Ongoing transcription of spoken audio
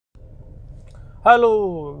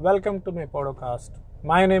Hello, welcome to my podcast.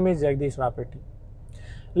 My name is Jagdish Rapeti.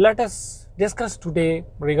 Let us discuss today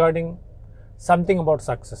regarding something about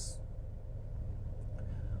success.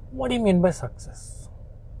 What do you mean by success?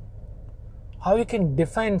 How you can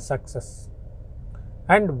define success?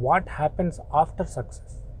 And what happens after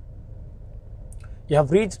success? You have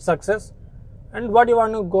reached success, and what do you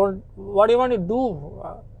want to do?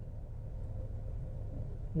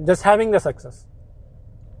 Just having the success.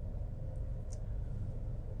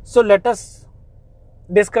 So let us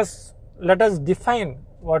define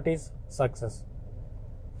what is success.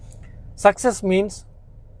 Success means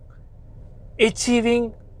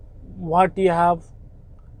achieving what you have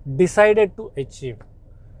decided to achieve.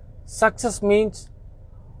 Success means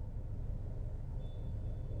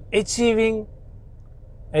achieving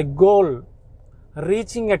a goal,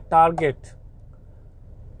 reaching a target,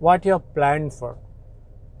 what you have planned for.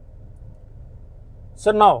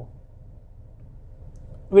 So now,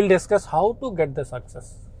 we'll discuss how to get the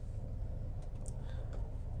success.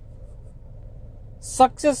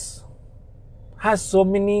 Success has so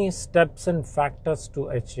many steps and factors to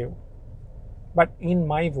achieve. But in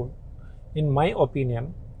my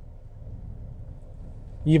opinion,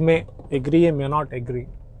 you may agree, you may not agree.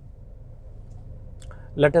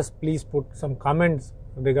 Let us please put some comments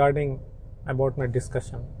regarding about my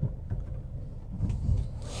discussion.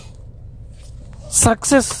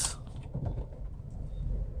 Success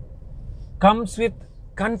comes with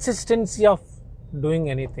consistency of doing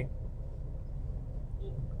anything.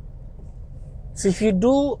 So if you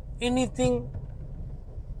do anything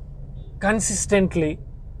consistently,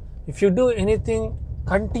 if you do anything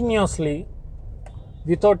continuously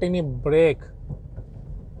without any break,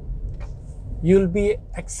 you'll be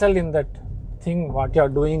excel in that thing what you are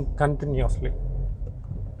doing continuously.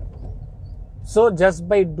 So just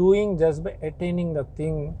by attaining the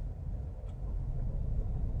thing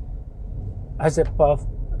as a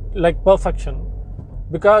perfection,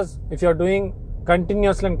 because if you are doing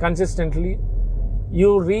continuously and consistently,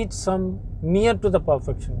 you reach some near to the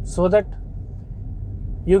perfection, so that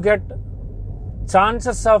you get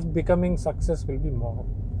chances of becoming success will be more.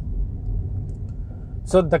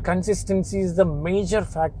 So the consistency is the major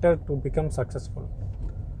factor to become successful.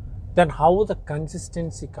 Then how the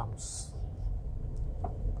consistency comes?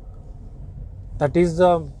 That is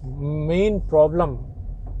the main problem.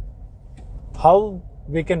 How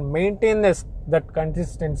we can maintain that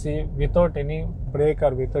consistency without any break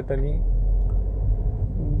or without any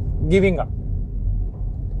giving up.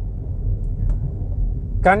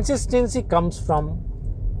 Consistency comes from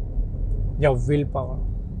your willpower.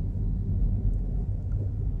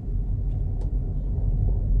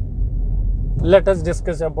 Let us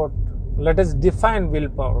define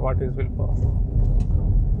willpower. What is willpower?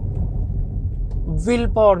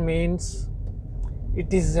 Willpower means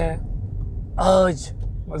it is a urge,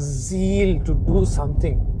 a zeal to do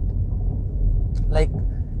something, like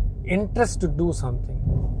interest to do something,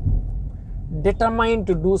 determined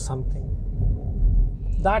to do something.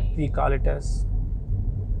 That we call it as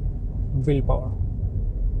willpower.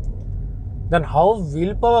 Then how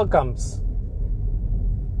willpower comes?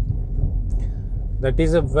 That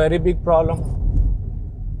is a very big problem.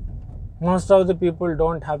 Most of the people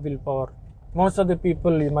don't have willpower. Most of the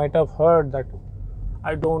people, you might have heard that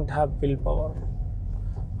I don't have willpower,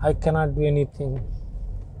 I cannot do anything.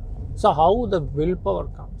 So how the willpower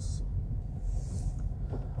comes?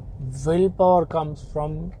 Willpower comes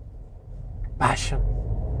from passion.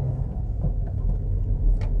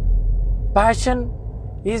 Passion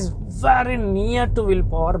is very near to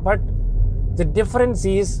willpower, but the difference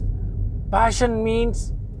is passion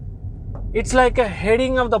means it's like a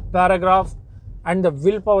heading of the paragraph and the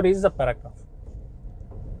willpower is the paragraph.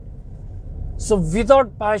 So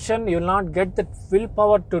without passion, you will not get that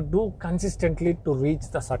willpower to do consistently to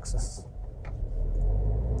reach the success.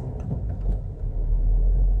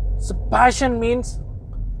 So passion means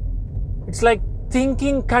it's like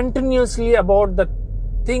thinking continuously about the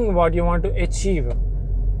thing what you want to achieve.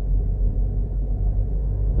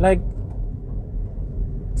 Like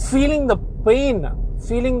feeling the pain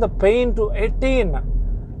to attain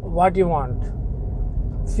what you want.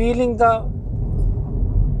 Feeling the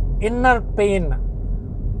inner pain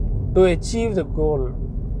to achieve the goal.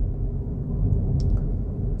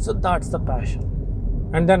 So that's the passion.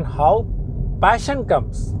 And then how passion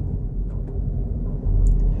comes?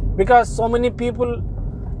 Because so many people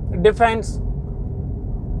defines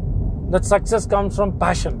that success comes from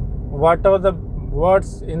passion. Whatever the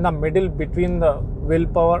words in the middle between the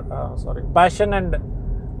passion and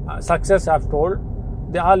success I've told,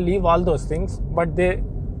 they all leave all those things, but they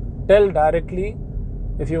tell directly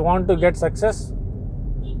if you want to get success,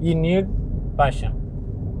 you need passion.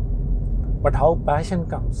 But how passion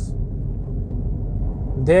comes?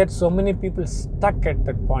 There are so many people stuck at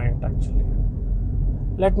that point actually.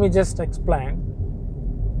 Let me just explain.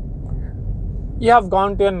 You have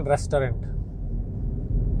gone to a restaurant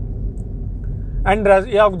and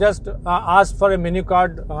you have just asked for a menu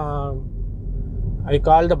card. I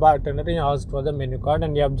called the bartender and asked for the menu card,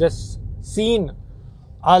 and you have just seen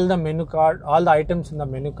all the menu card, all the items in the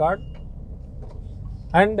menu card,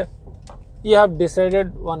 and you have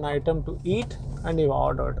decided one item to eat and you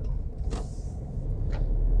ordered.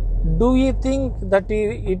 Do you think that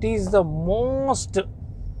it is the most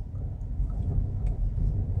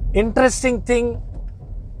interesting thing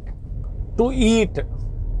to eat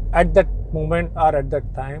at that moment or at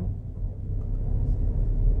that time?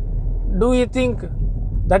 Do you think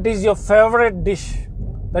that is your favorite dish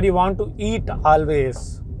that you want to eat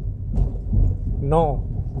always? No.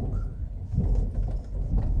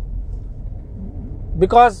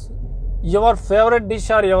 Because your favorite dish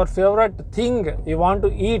or your favorite thing you want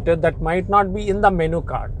to eat, that might not be in the menu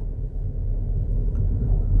card.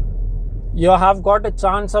 You have got a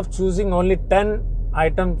chance of choosing only 10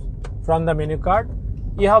 items from the menu card.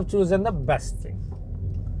 You have chosen the best thing.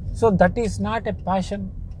 So that is not a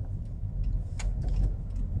passion.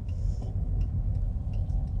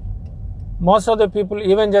 Most of the people,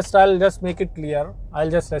 even just, I'll just make it clear. I'll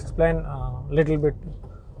just explain a little bit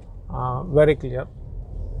very clear.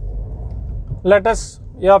 Let us,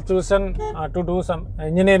 you have chosen to do some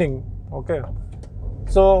engineering. Okay.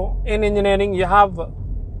 So in engineering, you have,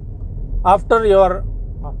 after your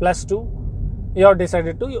plus 2, you have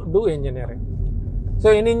decided to do engineering. So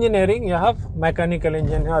in engineering, you have mechanical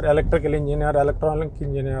engineer, electrical engineer, electronic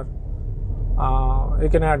engineer. You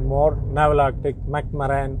can add more, naval architect,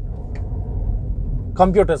 marine,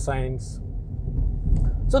 computer science.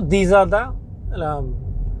 So these are the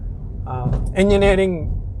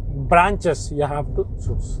engineering branches you have to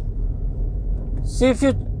choose. See, if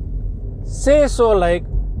you say so like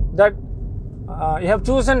that, you have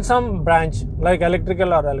chosen some branch like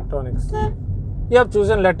electrical or electronics. You have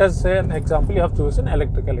chosen, let us say an example, you have chosen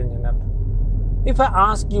electrical engineer. If I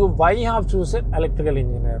ask you why you have chosen electrical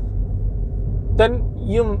engineer, then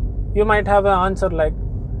you might have an answer like,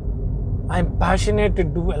 I'm passionate to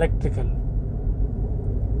do electrical.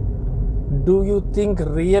 Do you think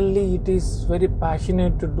really it is very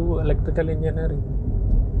passionate to do electrical engineering?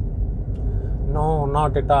 No,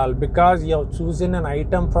 not at all. Because you have chosen an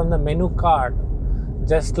item from the menu card,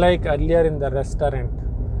 just like earlier in the restaurant.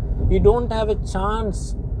 You don't have a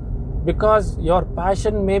chance because your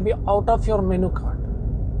passion may be out of your menu card.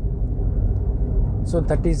 So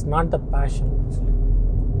that is not the passion.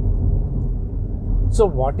 So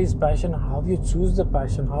what is passion? How you choose the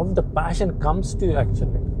passion? How the passion comes to you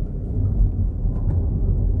actually?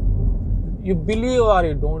 You believe or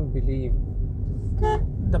you don't believe.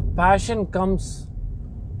 The passion comes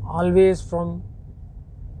always from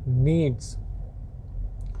needs.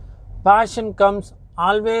 Passion comes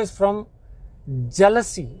always from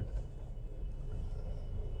jealousy.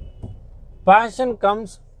 Passion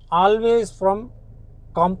comes always from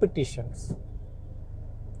competitions.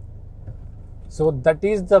 So that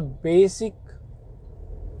is the basic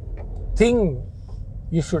thing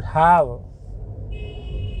you should have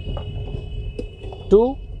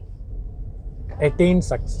to attain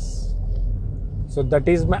success. So that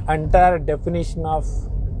is my entire definition of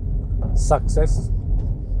success.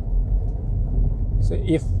 So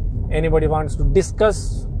if anybody wants to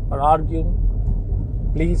discuss or argue,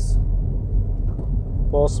 please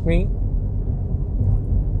post me.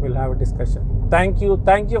 We'll have a discussion. Thank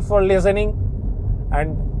you for listening,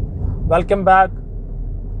 and welcome back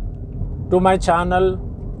to my channel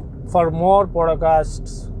for more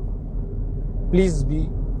podcasts. Please be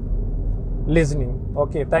listening.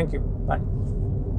 Okay, thank you. Bye.